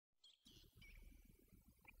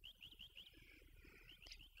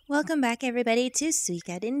Welcome back, everybody, to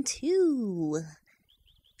Suikoden 2.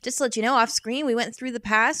 Just to let you know, off screen, we went through the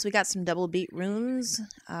past. We got some double beat rooms.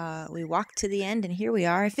 We walked to the end, and here we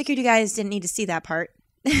are. I figured you guys didn't need to see that part.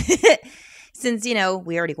 Since, we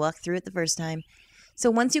already walked through it the first time.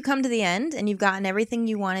 So once you come to the end, and you've gotten everything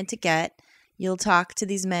you wanted to get, you'll talk to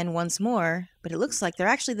these men once more. But it looks like they're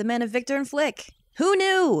actually the men of Victor and Flick. Who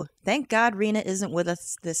knew? Thank God Rena isn't with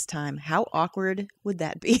us this time. How awkward would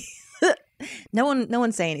that be? No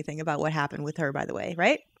one say anything about what happened with her, by the way,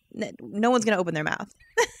 right? No one's going to open their mouth.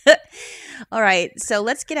 All right, so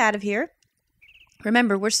let's get out of here.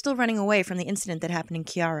 Remember, we're still running away from the incident that happened in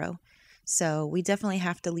Chiaro, so we definitely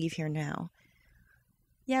have to leave here now.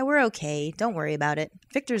 Yeah, we're okay. Don't worry about it.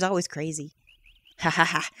 Victor's always crazy. Ha ha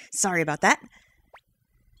ha. Sorry about that.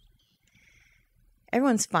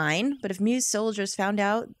 Everyone's fine, but if Muse soldiers found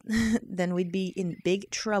out, then we'd be in big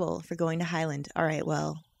trouble for going to Highland. All right,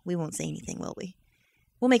 well, we won't say anything, will we?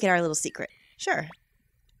 We'll make it our little secret. Sure.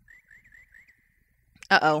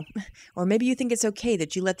 Uh-oh. Or maybe you think it's okay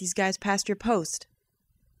that you let these guys past your post.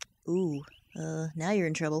 Ooh, now you're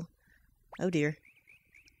in trouble. Oh, dear.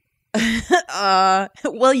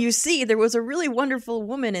 Well, you see, there was a really wonderful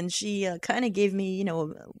woman, and she kind of gave me, a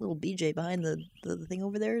little BJ behind the thing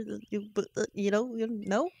over there.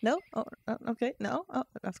 No? Oh, okay, no? Oh,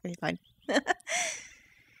 okay, fine.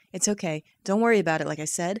 It's okay. Don't worry about it, like I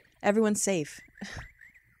said. Everyone's safe.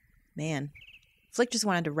 Man, Flick just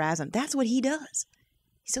wanted to razz him. That's what he does.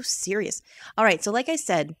 He's so serious. All right, so like I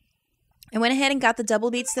said, I went ahead and got the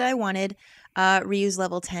double beats that I wanted. Ryu's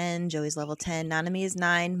level 10, Joey's level 10, Nanami is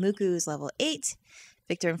 9, Muku is level 8.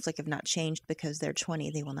 Victor and Flick have not changed because they're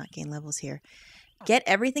 20. They will not gain levels here. Get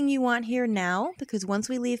everything you want here now, because once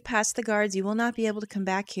we leave past the guards, you will not be able to come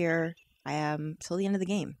back here till the end of the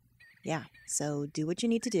game. Yeah, so do what you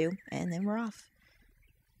need to do, and then we're off.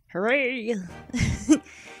 Hooray!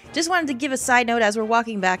 Just wanted to give a side note as we're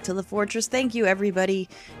walking back to the fortress. Thank you, everybody,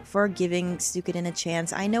 for giving Suikoden a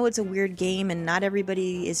chance. I know it's a weird game, and not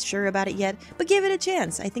everybody is sure about it yet, but give it a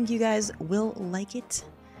chance. I think you guys will like it.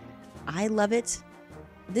 I love it.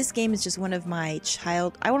 This game is just one of my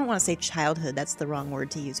I don't want to say childhood, that's the wrong word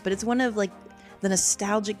to use, but it's one of, the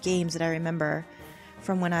nostalgic games that I remember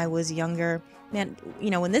from when I was younger. Man,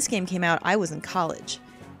 when this game came out, I was in college.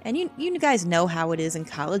 And you guys know how it is in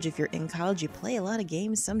college. If you're in college, you play a lot of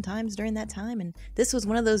games sometimes during that time. And this was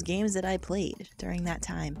one of those games that I played during that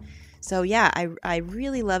time. So yeah, I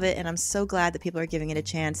really love it. And I'm so glad that people are giving it a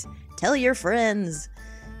chance. Tell your friends.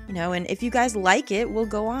 And if you guys like it, we'll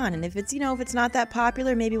go on. And if it's, if it's not that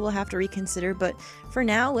popular, maybe we'll have to reconsider. But for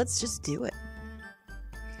now, let's just do it.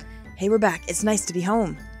 Hey, we're back. It's nice to be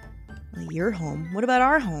home. Well, your home? What about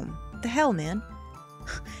our home? What the hell, man?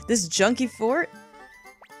 This junky fort?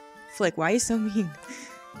 Flick, why are you so mean?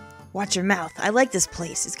 Watch your mouth. I like this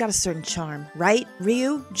place. It's got a certain charm. Right,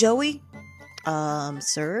 Ryu? Joey?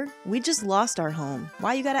 Sir? We just lost our home.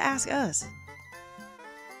 Why you gotta ask us?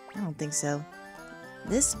 I don't think so.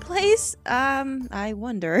 This place? I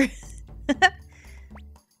wonder.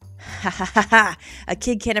 Ha ha ha ha! A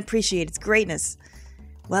kid can't appreciate its greatness.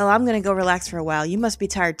 Well, I'm gonna go relax for a while. You must be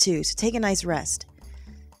tired too, so take a nice rest.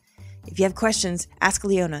 If you have questions, ask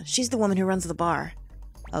Leona. She's the woman who runs the bar.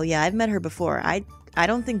 Oh yeah, I've met her before. I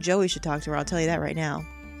don't think Joey should talk to her, I'll tell you that right now.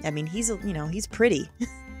 I mean, he's pretty.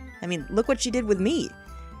 I mean, look what she did with me.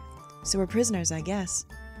 So we're prisoners, I guess.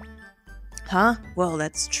 Huh? Well,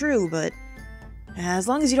 that's true, but as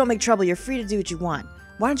long as you don't make trouble, you're free to do what you want.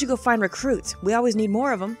 Why don't you go find recruits? We always need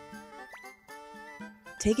more of them.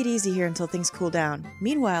 Take it easy here until things cool down.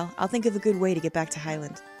 Meanwhile, I'll think of a good way to get back to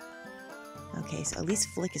Highland. Okay, so at least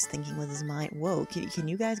Flick is thinking with his mind. Whoa, can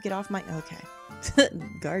you guys get off my... Okay.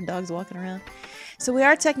 Guard dogs walking around. So we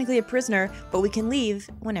are technically a prisoner, but we can leave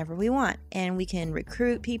whenever we want. And we can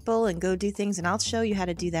recruit people and go do things, and I'll show you how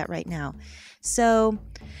to do that right now. So,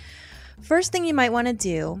 first thing you might want to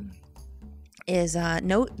do is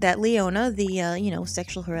note that Leona, the,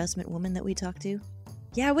 sexual harassment woman that we talked to.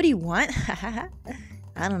 Yeah, what do you want?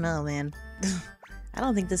 I don't know, man. I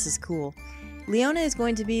don't think this is cool. Leona is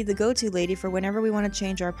going to be the go-to lady for whenever we want to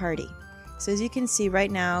change our party. So as you can see right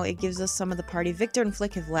now, it gives us some of the party. Victor and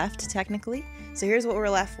Flick have left, technically. So here's what we're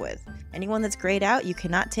left with. Anyone that's grayed out, you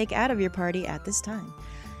cannot take out of your party at this time.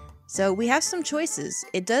 So we have some choices.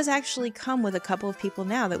 It does actually come with a couple of people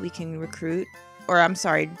now that we can recruit, or I'm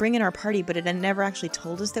sorry, bring in our party, but it never actually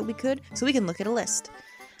told us that we could. So we can look at a list.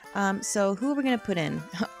 So who are we going to put in?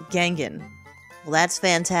 Gangan. Well, that's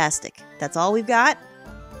fantastic. That's all we've got?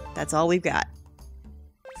 That's all we've got.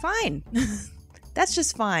 Fine. That's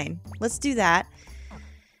just fine. Let's do that.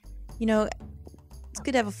 It's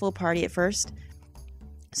good to have a full party at first.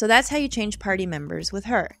 So that's how you change party members with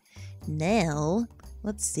her. Now,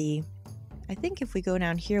 let's see. I think if we go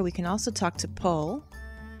down here, we can also talk to Paul.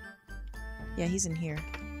 Yeah, he's in here.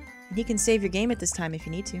 And he can save your game at this time if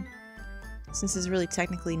you need to. Since there's really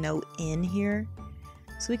technically no inn here.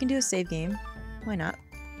 So we can do a save game. Why not?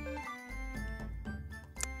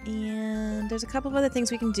 And there's a couple of other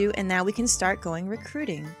things we can do, and now we can start going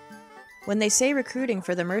recruiting. When they say recruiting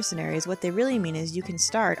for the Mercenaries, what they really mean is you can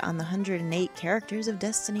start on the 108 characters of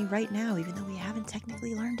Destiny right now, even though we haven't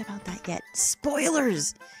technically learned about that yet.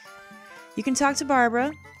 Spoilers! You can talk to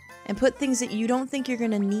Barbara and put things that you don't think you're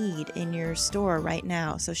going to need in your store right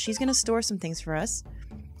now. So she's going to store some things for us.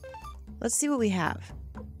 Let's see what we have.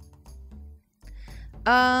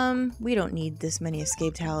 We don't need this many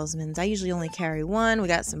escape talismans. I usually only carry one. We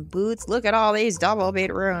got some boots. Look at all these double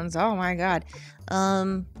beat runes. Oh my god.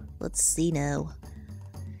 Let's see now.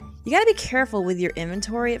 You gotta be careful with your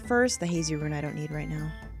inventory at first. The hazy rune I don't need right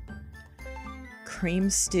now. Cream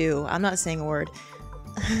stew. I'm not saying a word.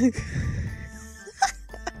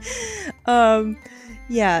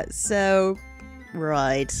 Yeah, so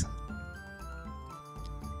right.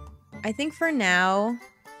 I think for now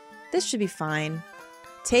this should be fine.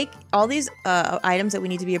 Take all these items that we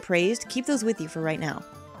need to be appraised, keep those with you for right now.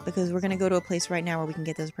 Because we're going to go to a place right now where we can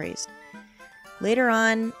get those appraised. Later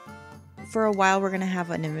on, for a while, we're going to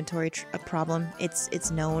have an inventory problem.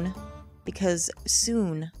 It's known. Because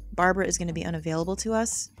soon, Barbara is going to be unavailable to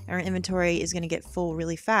us. Our inventory is going to get full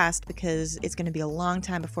really fast because it's going to be a long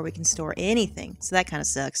time before we can store anything. So that kind of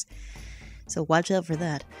sucks. So watch out for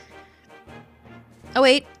that. Oh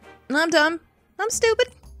wait, I'm dumb. I'm stupid.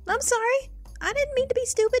 I'm sorry. I didn't mean to be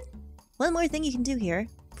stupid. One more thing you can do here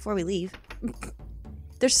before we leave.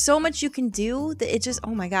 There's so much you can do that it just,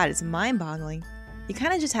 oh my god, it's mind-boggling. You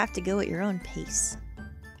kind of just have to go at your own pace.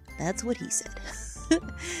 That's what he said.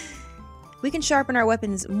 We can sharpen our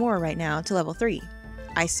weapons more right now to level 3.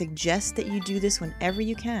 I suggest that you do this whenever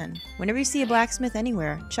you can. Whenever you see a blacksmith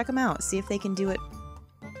anywhere, check them out. See if they can do it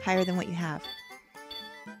higher than what you have.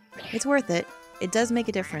 It's worth it. It does make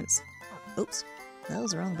a difference. Oops, that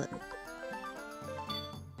was the wrong button.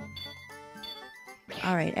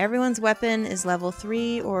 Alright, everyone's weapon is level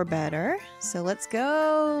 3 or better, so let's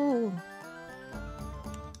go!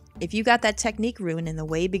 If you got that technique rune in the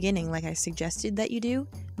way beginning like I suggested that you do,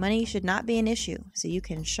 money should not be an issue, so you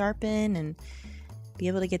can sharpen and be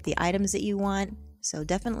able to get the items that you want, so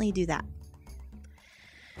definitely do that.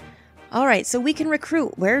 Alright, so we can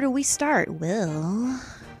recruit. Where do we start? Well,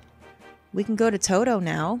 we can go to Toto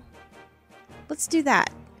now. Let's do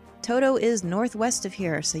that. Toto is northwest of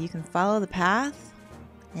here, so you can follow the path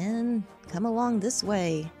and come along this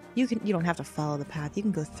way. You don't have to follow the path. You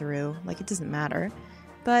can go through. Like, it doesn't matter.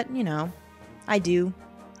 But, you know, I do.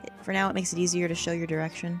 For now, it makes it easier to show your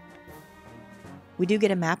direction. We do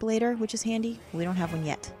get a map later, which is handy. We don't have one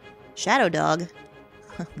yet. Shadow Dog.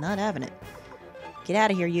 Not having it. Get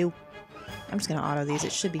out of here, you. I'm just going to auto these.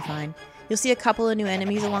 It should be fine. You'll see a couple of new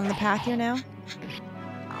enemies along the path here now.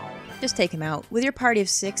 Just take them out. With your party of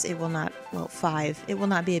 6, it will not... Well, 5. It will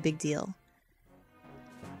not be a big deal.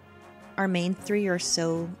 Our main 3 are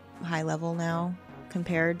so high level now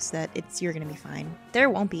compared that you're gonna be fine. There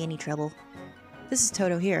won't be any trouble. This is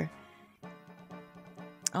Toto here.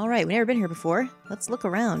 Alright, we've never been here before. Let's look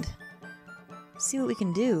around. See what we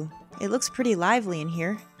can do. It looks pretty lively in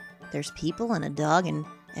here. There's people and a dog and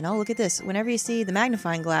oh, look at this. Whenever you see the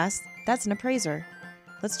magnifying glass, that's an appraiser.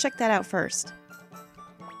 Let's check that out first.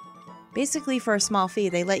 Basically, for a small fee,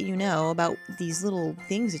 they let you know about these little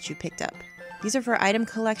things that you picked up. These are for item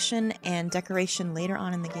collection and decoration later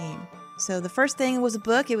on in the game. So the first thing was a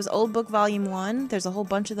book. It was Old Book Volume 1. There's a whole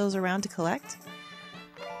bunch of those around to collect.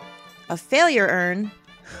 A failure urn.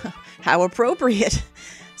 How appropriate.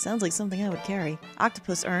 Sounds like something I would carry.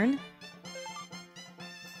 Octopus urn.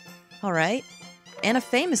 Alright. And a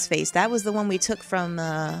famous face. That was the one we took from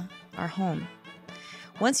our home.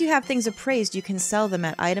 Once you have things appraised, you can sell them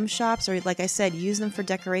at item shops or, like I said, use them for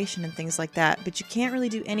decoration and things like that. But you can't really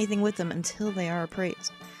do anything with them until they are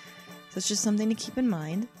appraised. So it's just something to keep in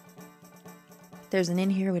mind. There's an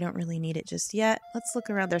inn here. We don't really need it just yet. Let's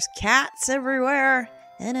look around. There's cats everywhere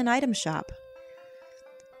and an item shop.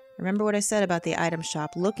 Remember what I said about the item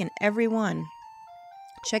shop. Look in every one.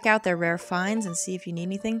 Check out their rare finds and see if you need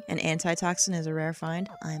anything. An antitoxin is a rare find.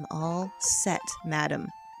 I'm all set, madam.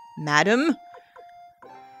 Madam?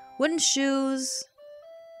 Wooden shoes.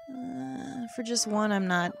 For just one, I'm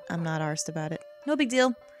not arsed about it. No big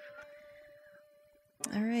deal.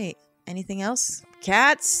 Alright. Anything else?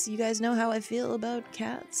 Cats! You guys know how I feel about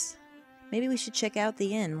cats. Maybe we should check out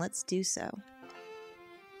the inn. Let's do so.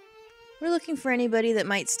 We're looking for anybody that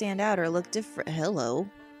might stand out or look different. Hello.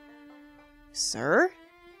 Sir?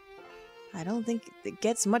 I don't think it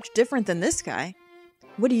gets much different than this guy.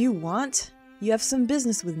 What do you want? You have some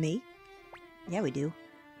business with me. Yeah, we do.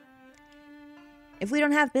 If we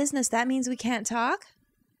don't have business, that means we can't talk?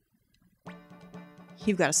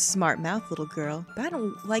 You've got a smart mouth, little girl, but I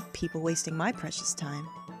don't like people wasting my precious time.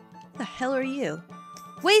 Who the hell are you?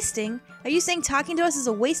 Wasting? Are you saying talking to us is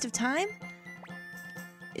a waste of time?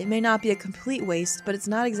 It may not be a complete waste, but it's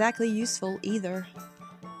not exactly useful either.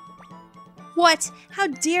 What? How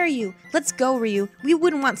dare you? Let's go, Ryu. We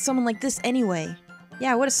wouldn't want someone like this anyway.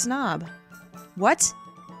 Yeah, what a snob. What?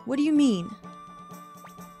 What do you mean?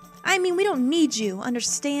 I mean, we don't need you,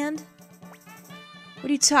 understand? What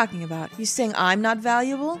are you talking about? You saying I'm not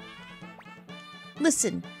valuable?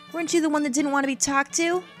 Listen, weren't you the one that didn't want to be talked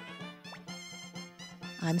to?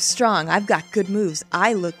 I'm strong. I've got good moves.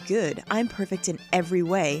 I look good. I'm perfect in every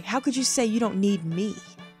way. How could you say you don't need me?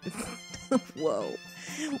 Whoa.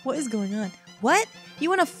 What is going on? What? You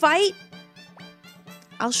want to fight?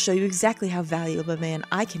 I'll show you exactly how valuable a man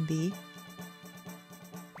I can be.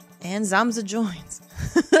 And Zamza joins.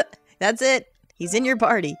 That's it. He's in your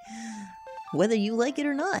party. Whether you like it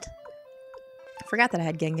or not. I forgot that I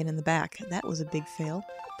had Gengen in the back. That was a big fail.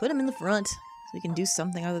 Put him in the front so he can do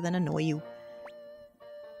something other than annoy you.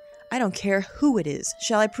 I don't care who it is.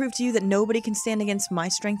 Shall I prove to you that nobody can stand against my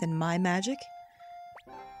strength and my magic?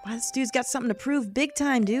 Wow, this dude's got something to prove big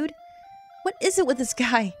time, dude. What is it with this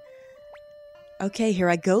guy? Okay, here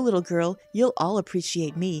I go, little girl. You'll all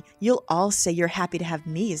appreciate me. You'll all say you're happy to have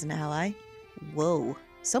me as an ally. Whoa.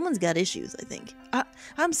 Someone's got issues, I think.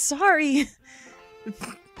 I'm sorry.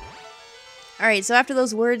 Alright, so after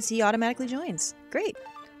those words, he automatically joins. Great.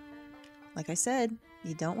 Like I said,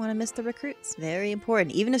 you don't want to miss the recruits. Very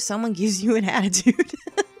important. Even if someone gives you an attitude.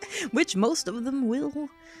 Which most of them will.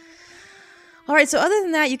 Alright, so other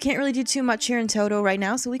than that, you can't really do too much here in Toto right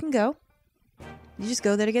now, so we can go. You just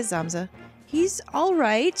go there to get Zamza. He's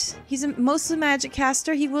alright. He's mostly magic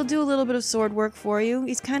caster. He will do a little bit of sword work for you.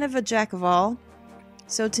 He's kind of a jack of all.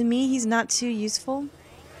 So to me, he's not too useful.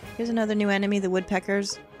 Here's another new enemy, the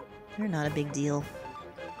woodpeckers. They're not a big deal.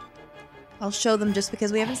 I'll show them just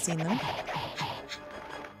because we haven't seen them.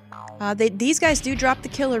 These guys do drop the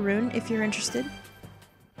killer rune, if you're interested.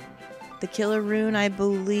 The killer rune, I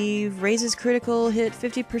believe, raises critical hit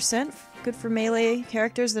 50%. Good for melee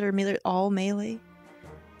characters that are all melee.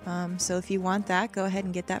 So if you want that, go ahead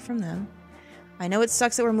and get that from them. I know it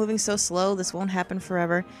sucks that we're moving so slow. This won't happen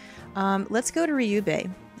forever. Let's go to Ryubei.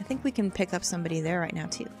 I think we can pick up somebody there right now,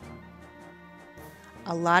 too.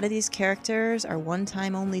 A lot of these characters are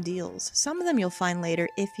one-time only deals. Some of them you'll find later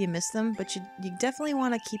if you miss them, but you definitely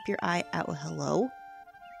want to keep your eye out. Hello?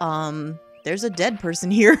 There's a dead person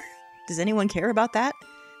here. Does anyone care about that?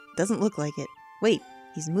 Doesn't look like it. Wait,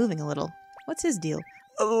 he's moving a little. What's his deal?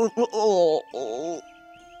 Looks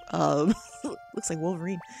like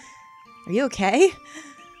Wolverine. Are you okay?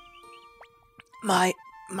 My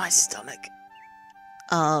stomach.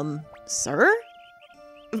 Sir?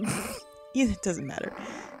 It doesn't matter.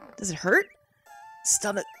 Does it hurt?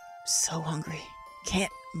 Stomach. So hungry.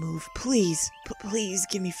 Can't move. Please. Please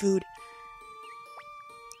give me food.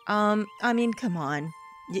 I mean, come on.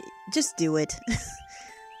 Just do it.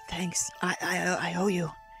 Thanks. I owe you.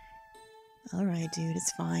 Alright, dude.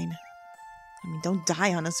 It's fine. I mean, don't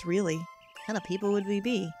die on us, really. What kind of people would we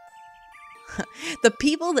be? The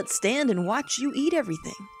people that stand and watch you eat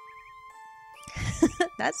everything.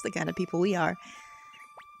 That's the kind of people we are.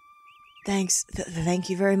 Thanks. Thank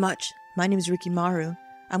you very much. My name's Rikimaru.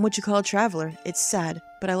 I'm what you call a traveler. It's sad,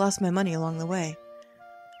 but I lost my money along the way.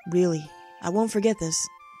 Really. I won't forget this.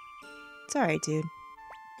 It's alright, dude.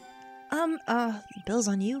 Bill's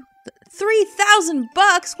on you? 3,000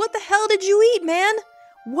 bucks? What the hell did you eat, man?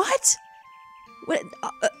 What?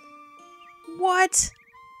 What?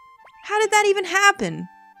 How did that even happen?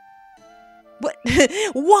 What?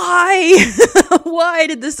 Why? Why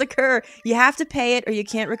did this occur? You have to pay it or you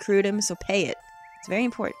can't recruit him, so pay it. It's very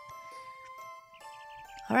important.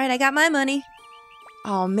 Alright, I got my money.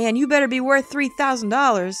 Oh man, you better be worth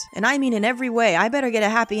 $3,000. And I mean in every way. I better get a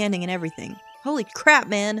happy ending and everything. Holy crap,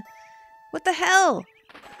 man. What the hell?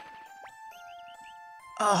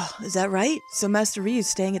 Oh, is that right? So Master Ryu's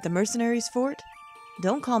staying at the Mercenaries fort?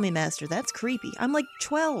 Don't call me Master, that's creepy. I'm like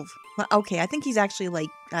 12. Well, okay, I think he's actually like,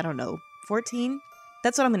 I don't know, 14?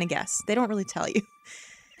 That's what I'm gonna guess. They don't really tell you.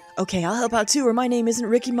 Okay, I'll help out too, or my name isn't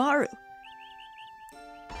Rikimaru.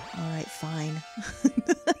 Alright, fine.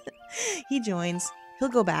 He joins. He'll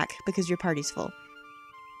go back, because your party's full.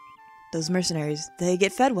 Those mercenaries, they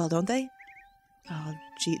get fed well, don't they? Oh,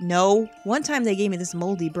 gee, no. One time they gave me this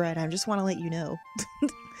moldy bread. I just want to let you know.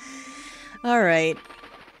 Alright.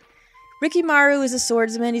 Rikimaru is a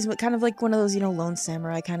swordsman. He's kind of like one of those, you know, lone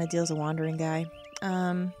samurai kind of deals, a wandering guy.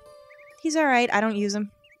 He's alright. I don't use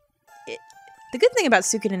him. The good thing about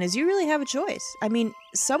Suikoden is you really have a choice. I mean,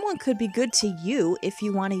 someone could be good to you if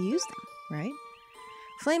you want to use them, right?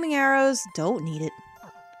 Flaming arrows, don't need it.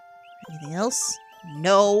 Anything else?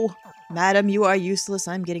 No. Madam, you are useless.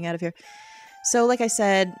 I'm getting out of here. So, like I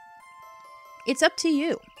said, it's up to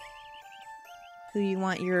you who you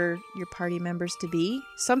want your party members to be.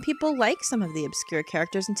 Some people like some of the obscure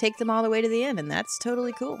characters and take them all the way to the end, and that's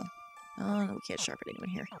totally cool. Oh, no, we can't sharpen anyone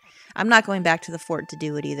here. I'm not going back to the fort to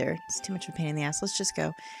do it either. It's too much of a pain in the ass. Let's just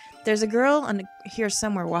go. There's a girl here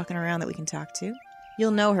somewhere walking around that we can talk to.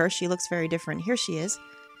 You'll know her. She looks very different. Here she is.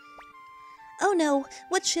 Oh no,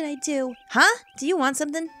 what should I do? Huh? Do you want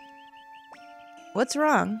something? What's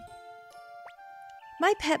wrong?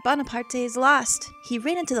 My pet Bonaparte is lost. He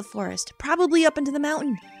ran into the forest, probably up into the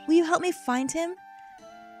mountain. Will you help me find him?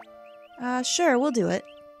 Sure, we'll do it.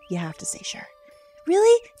 You have to say sure.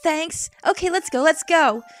 Really? Thanks. Okay, let's go, let's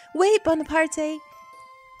go. Wait, Bonaparte.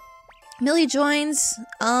 Millie joins.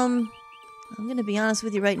 I'm gonna be honest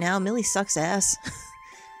with you right now. Millie sucks ass.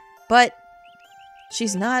 But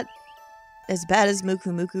she's not as bad as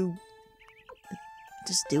Muku.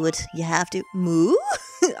 Just do it. You have to. Moo?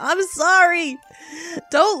 I'm sorry.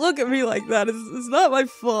 Don't look at me like that. It's not my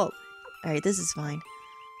fault. Alright, this is fine.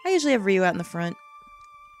 I usually have Ryu out in the front.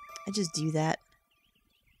 I just do that.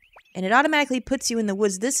 And it automatically puts you in the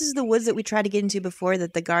woods. This is the woods that we tried to get into before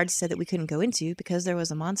that the guards said that we couldn't go into because there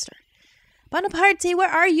was a monster. Bonaparte, where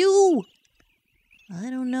are you? I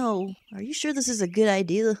don't know. Are you sure this is a good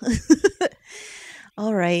idea?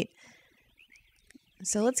 Alright.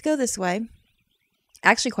 So let's go this way. I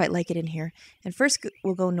actually quite like it in here. And first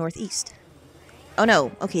we'll go northeast. Oh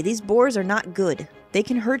no. Okay, these boars are not good. They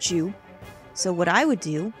can hurt you. So what I would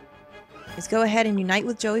do is go ahead and unite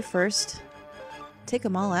with Joey first. Take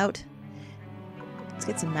them all out. Let's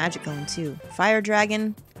get some magic going too. Fire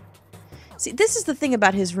dragon. See, this is the thing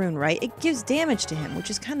about his rune, right? It gives damage to him, which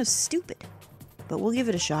is kind of stupid. But we'll give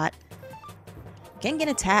it a shot. Gengen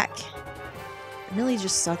attack. Millie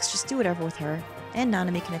just sucks. Just do whatever with her. And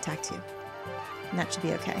Nanami can attack too. And that should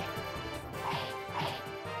be okay.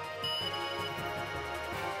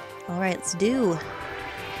 Alright, let's do.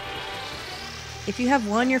 If you have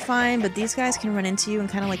one, you're fine, but these guys can run into you and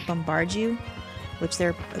kind of like bombard you, which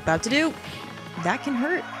they're about to do. That can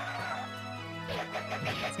hurt.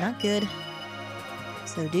 It's not good.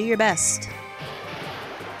 So do your best.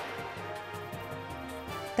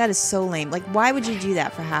 That is so lame. Like, why would you do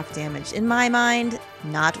that for half damage? In my mind,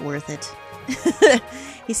 not worth it.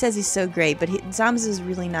 He says he's so great, but Zams is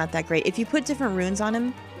really not that great. If you put different runes on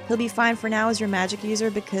him, he'll be fine for now as your magic user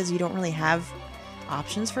because you don't really have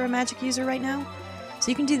options for a magic user right now. So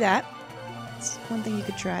you can do that. It's one thing you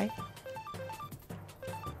could try.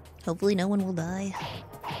 Hopefully no one will die.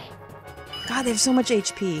 God, they have so much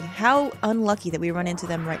HP. How unlucky that we run into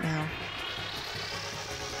them right now.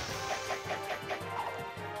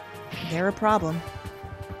 They're a problem.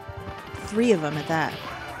 3 of them at that.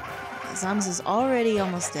 Zams is already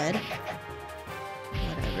almost dead.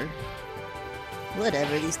 Whatever.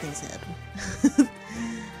 Whatever, these things happen.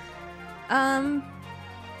 I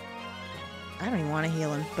don't even want to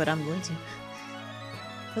heal him, but I'm going to.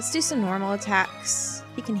 Let's do some normal attacks.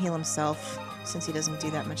 He can heal himself, since he doesn't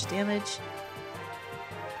do that much damage.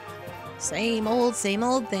 Same old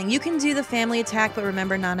thing. You can do the family attack, but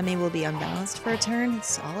remember, Nanami will be unbalanced for a turn.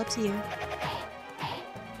 It's all up to you.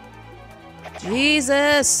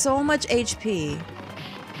 Jesus, so much HP.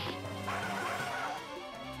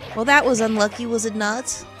 Well, that was unlucky, was it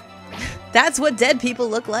not? That's what dead people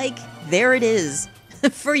look like. There it is.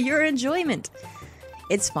 For your enjoyment.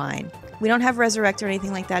 It's fine. We don't have resurrect or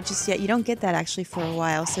anything like that just yet. You don't get that actually for a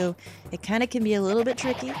while, so it kind of can be a little bit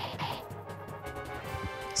tricky.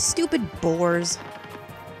 Stupid boars.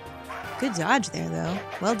 Good dodge there, though.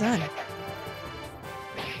 Well done.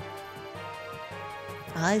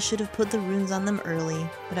 I should have put the runes on them early,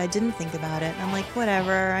 but I didn't think about it. I'm like,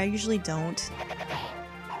 whatever, I usually don't.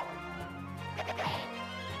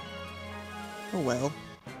 Oh well.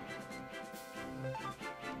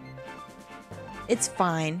 It's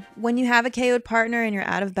fine. When you have a KO'd partner and you're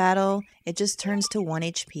out of battle, it just turns to 1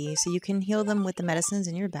 HP, so you can heal them with the medicines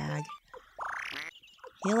in your bag.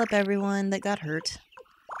 Heal up everyone that got hurt.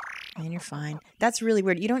 And you're fine. That's really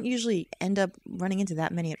weird. You don't usually end up running into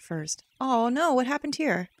that many at first. Oh no, what happened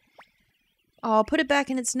here? Oh, put it back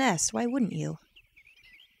in its nest. Why wouldn't you?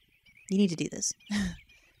 You need to do this.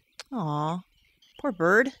 Aw. Poor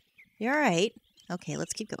bird. You alright? Okay,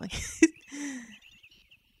 let's keep going.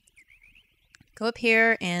 Go up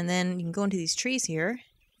here, and then you can go into these trees here.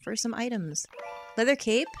 for some items. Leather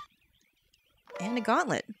cape and a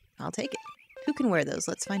gauntlet. I'll take it. Who can wear those?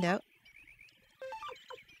 Let's find out.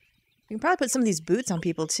 We can probably put some of these boots on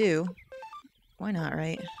people too. Why not,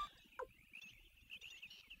 right?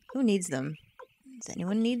 Who needs them? Does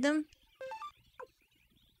anyone need them?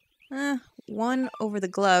 One over the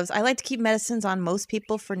gloves. I like to keep medicines on most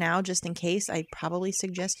people for now, just in case. I probably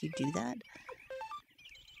suggest you do that.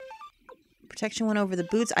 Protection 1 over the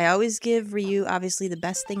boots. I always give Ryu, obviously, the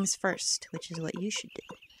best things first, which is what you should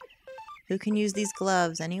do. Who can use these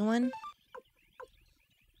gloves? Anyone?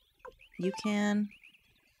 You can.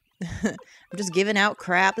 I'm just giving out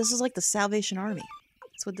crap. This is like the Salvation Army.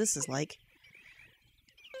 That's what this is like.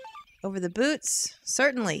 Over the boots?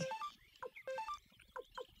 Certainly.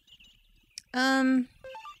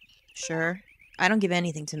 Sure. I don't give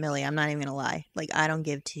anything to Millie. I'm not even gonna lie. Like, I don't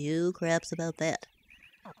give two craps about that.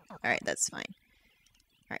 Alright, that's fine.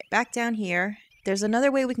 Alright, back down here. There's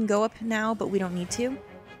another way we can go up now, but we don't need to.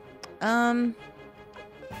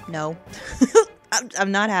 No.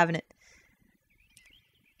 I'm not having it.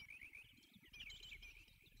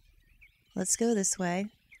 Let's go this way.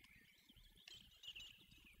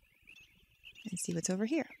 And see what's over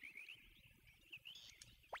here.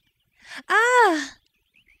 Ah!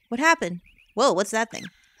 What happened? Whoa, what's that thing?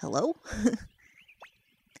 Hello?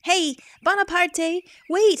 Hey, Bonaparte!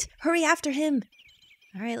 Wait! Hurry after him!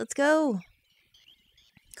 Alright, let's go.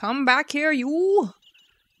 Come back here, you!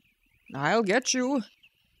 I'll get you.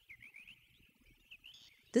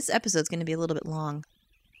 This episode's going to be a little bit long.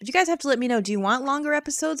 But you guys have to let me know, do you want longer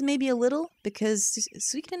episodes? Maybe a little? Because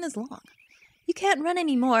Suikoden is long. You can't run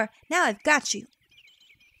anymore. Now I've got you.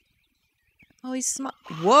 Oh, he's smart.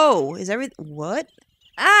 Whoa! Is everything... What?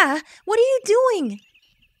 Ah! What are you doing?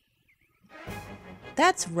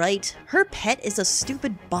 That's right. Her pet is a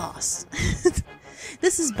stupid boss.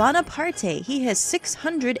 This is Bonaparte. He has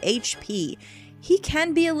 600 HP. He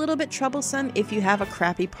can be a little bit troublesome if you have a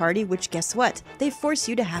crappy party, which guess what? They force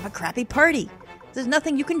you to have a crappy party. There's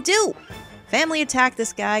nothing you can do. Family attack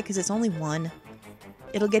this guy because it's only one.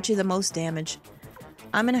 It'll get you the most damage.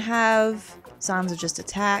 I'm going to have Sansa just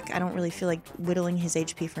attack. I don't really feel like whittling his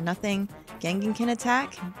HP for nothing. Gengen can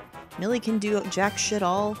attack. Millie can do jack shit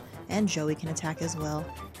all. And Joey can attack as well.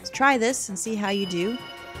 Let's try this and see how you do.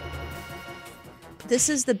 This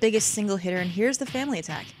is the biggest single hitter, and here's the family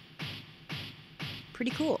attack.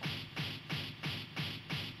 Pretty cool.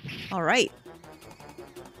 Alright.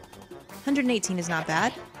 118 is not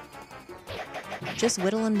bad. Just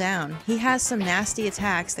whittle him down. He has some nasty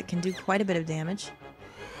attacks that can do quite a bit of damage.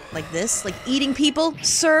 Like this. Like eating people.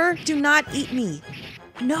 Sir, do not eat me.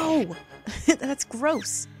 No! That's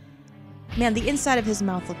gross. Man, the inside of his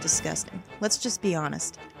mouth looked disgusting. Let's just be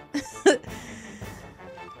honest. So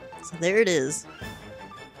there it is.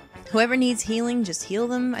 Whoever needs healing, just heal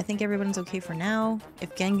them. I think everyone's okay for now.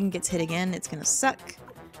 If Gengen gets hit again, it's gonna suck.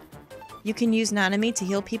 You can use Nanami to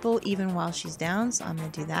heal people even while she's down, so I'm gonna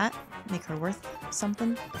do that. Make her worth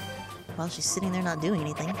something while she's sitting there not doing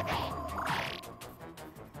anything.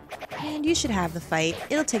 And you should have the fight.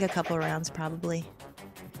 It'll take a couple rounds, probably.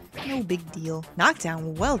 No big deal.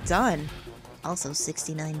 Knockdown, well done. Also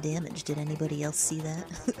 69 damage. Did anybody else see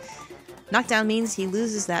that? Knockdown means he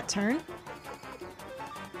loses that turn.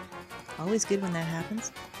 Always good when that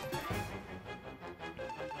happens.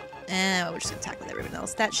 And we're just gonna attack with everyone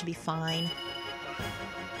else. That should be fine.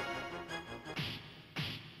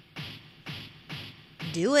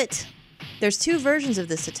 Do it. There's two versions of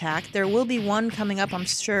this attack. There will be one coming up, I'm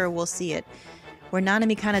sure we'll see it, where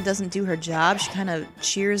Nanami kind of doesn't do her job. She kind of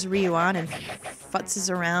cheers Ryu on and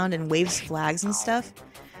futzes around and waves flags and stuff.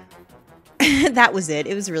 That was it.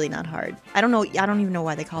 It was really not hard. I don't even know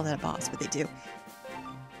why they call that a boss, but they do.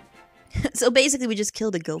 So basically we just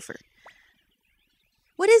killed a gopher.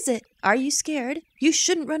 What is it? Are you scared? You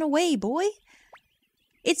shouldn't run away, boy.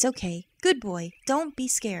 It's okay. Good boy. Don't be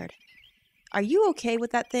scared. Are you okay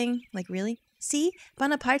with that thing? Like, really? See?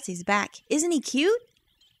 Bonaparte's back. Isn't he cute?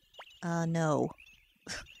 No.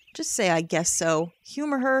 Just say I guess so.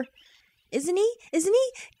 Humor her. Isn't he? Isn't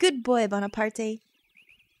he? Good boy, Bonaparte.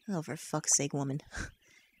 Oh, for fuck's sake, woman.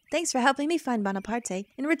 Thanks for helping me find Bonaparte.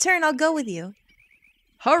 In return, I'll go with you.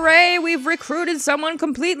 Hooray! We've recruited someone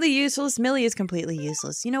completely useless. Millie is completely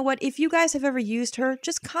useless. You know what? If you guys have ever used her,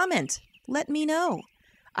 just comment. Let me know.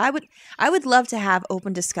 I would love to have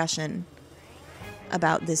open discussion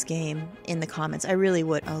about this game in the comments. I really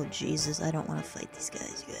would. Oh, Jesus. I don't want to fight these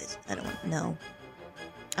guys, you guys. I don't want... No.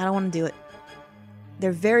 I don't want to do it.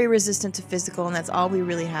 They're very resistant to physical, and that's all we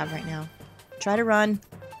really have right now. Try to run.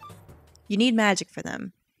 You need magic for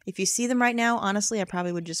them. If you see them right now, honestly, I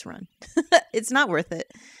probably would just run. It's not worth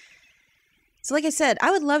it. So like I said,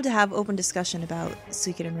 I would love to have open discussion about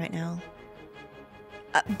Suikoden right now.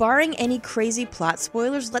 Barring any crazy plot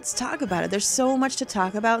spoilers, let's talk about it. There's so much to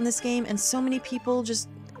talk about in this game, and so many people just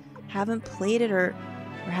haven't played it or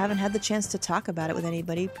haven't had the chance to talk about it with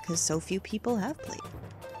anybody because so few people have played.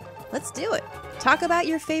 Let's do it. Talk about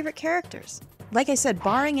your favorite characters. Like I said,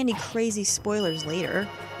 barring any crazy spoilers later,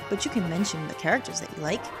 but you can mention the characters that you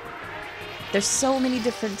like. There's so many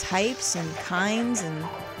different types and kinds, and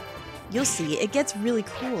you'll see, it gets really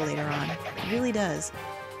cool later on. It really does.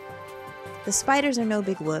 The spiders are no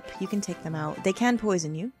big whoop. You can take them out. They can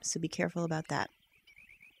poison you, so be careful about that.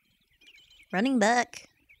 Running back.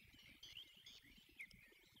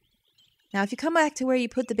 Now, if you come back to where you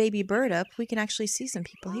put the baby bird up, we can actually see some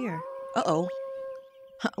people here. Uh-oh.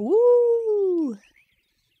 Woo!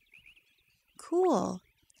 Cool.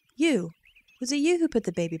 You. Was it you who put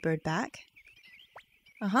the baby bird back?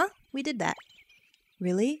 Uh-huh, we did that.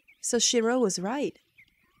 Really? So Shiro was right.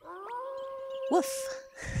 Woof.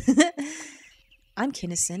 I'm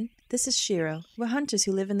Kinnison. This is Shiro. We're hunters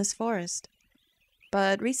who live in this forest.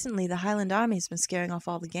 But recently the Highland Army's been scaring off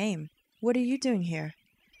all the game. What are you doing here?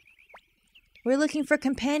 We're looking for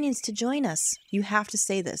companions to join us. You have to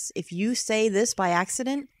say this. If you say this by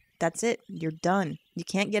accident, that's it. You're done. You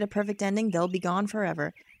can't get a perfect ending. They'll be gone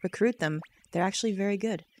forever. Recruit them. They're actually very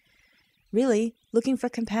good. Really, looking for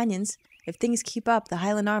companions. If things keep up, the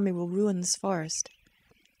Highland Army will ruin this forest.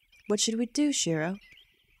 What should we do, Shiro?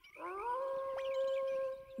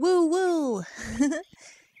 Woo woo!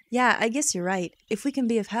 Yeah, I guess you're right. If we can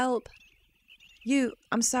be of help.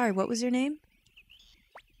 I'm sorry, what was your name?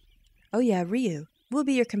 Oh yeah, Ryu. We'll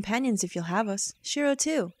be your companions if you'll have us. Shiro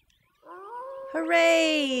too.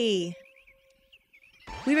 Hooray!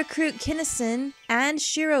 We recruit Kinnison and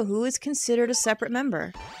Shiro, who is considered a separate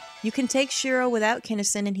member. You can take Shiro without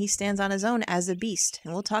Kinnison and he stands on his own as a beast.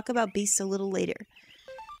 And we'll talk about beasts a little later.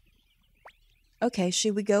 Okay,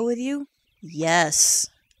 should we go with you? Yes.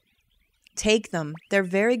 Take them. They're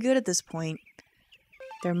very good at this point.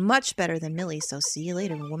 They're much better than Millie, so see you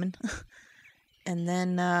later, woman. And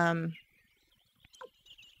then,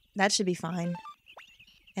 that should be fine.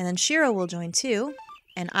 And then Shiro will join too.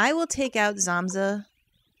 And I will take out Zamza.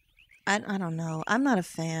 I don't know. I'm not a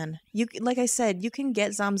fan. Like I said, you can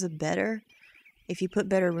get Zamza better if you put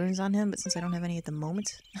better runes on him, but since I don't have any at the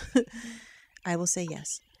moment, I will say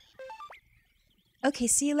yes. Okay,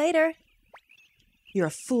 see you later. You're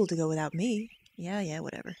a fool to go without me. Yeah,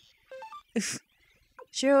 whatever.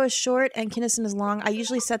 Shiro is short and Kinnison is long. I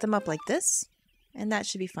usually set them up like this, and that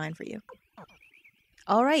should be fine for you.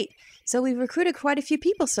 Alright, so we've recruited quite a few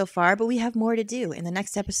people so far, but we have more to do. In the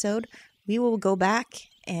next episode, we will go back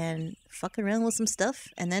and fuck around with some stuff,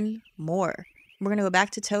 and then more. We're going to go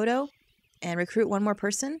back to Todo and recruit one more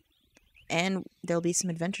person, and there'll be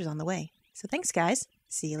some adventures on the way. So thanks, guys.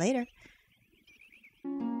 See you later.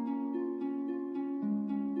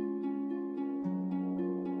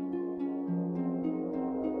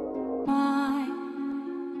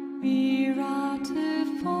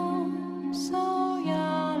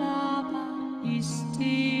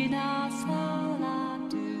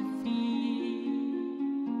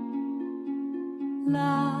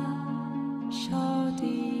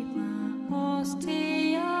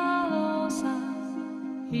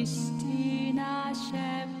 Istina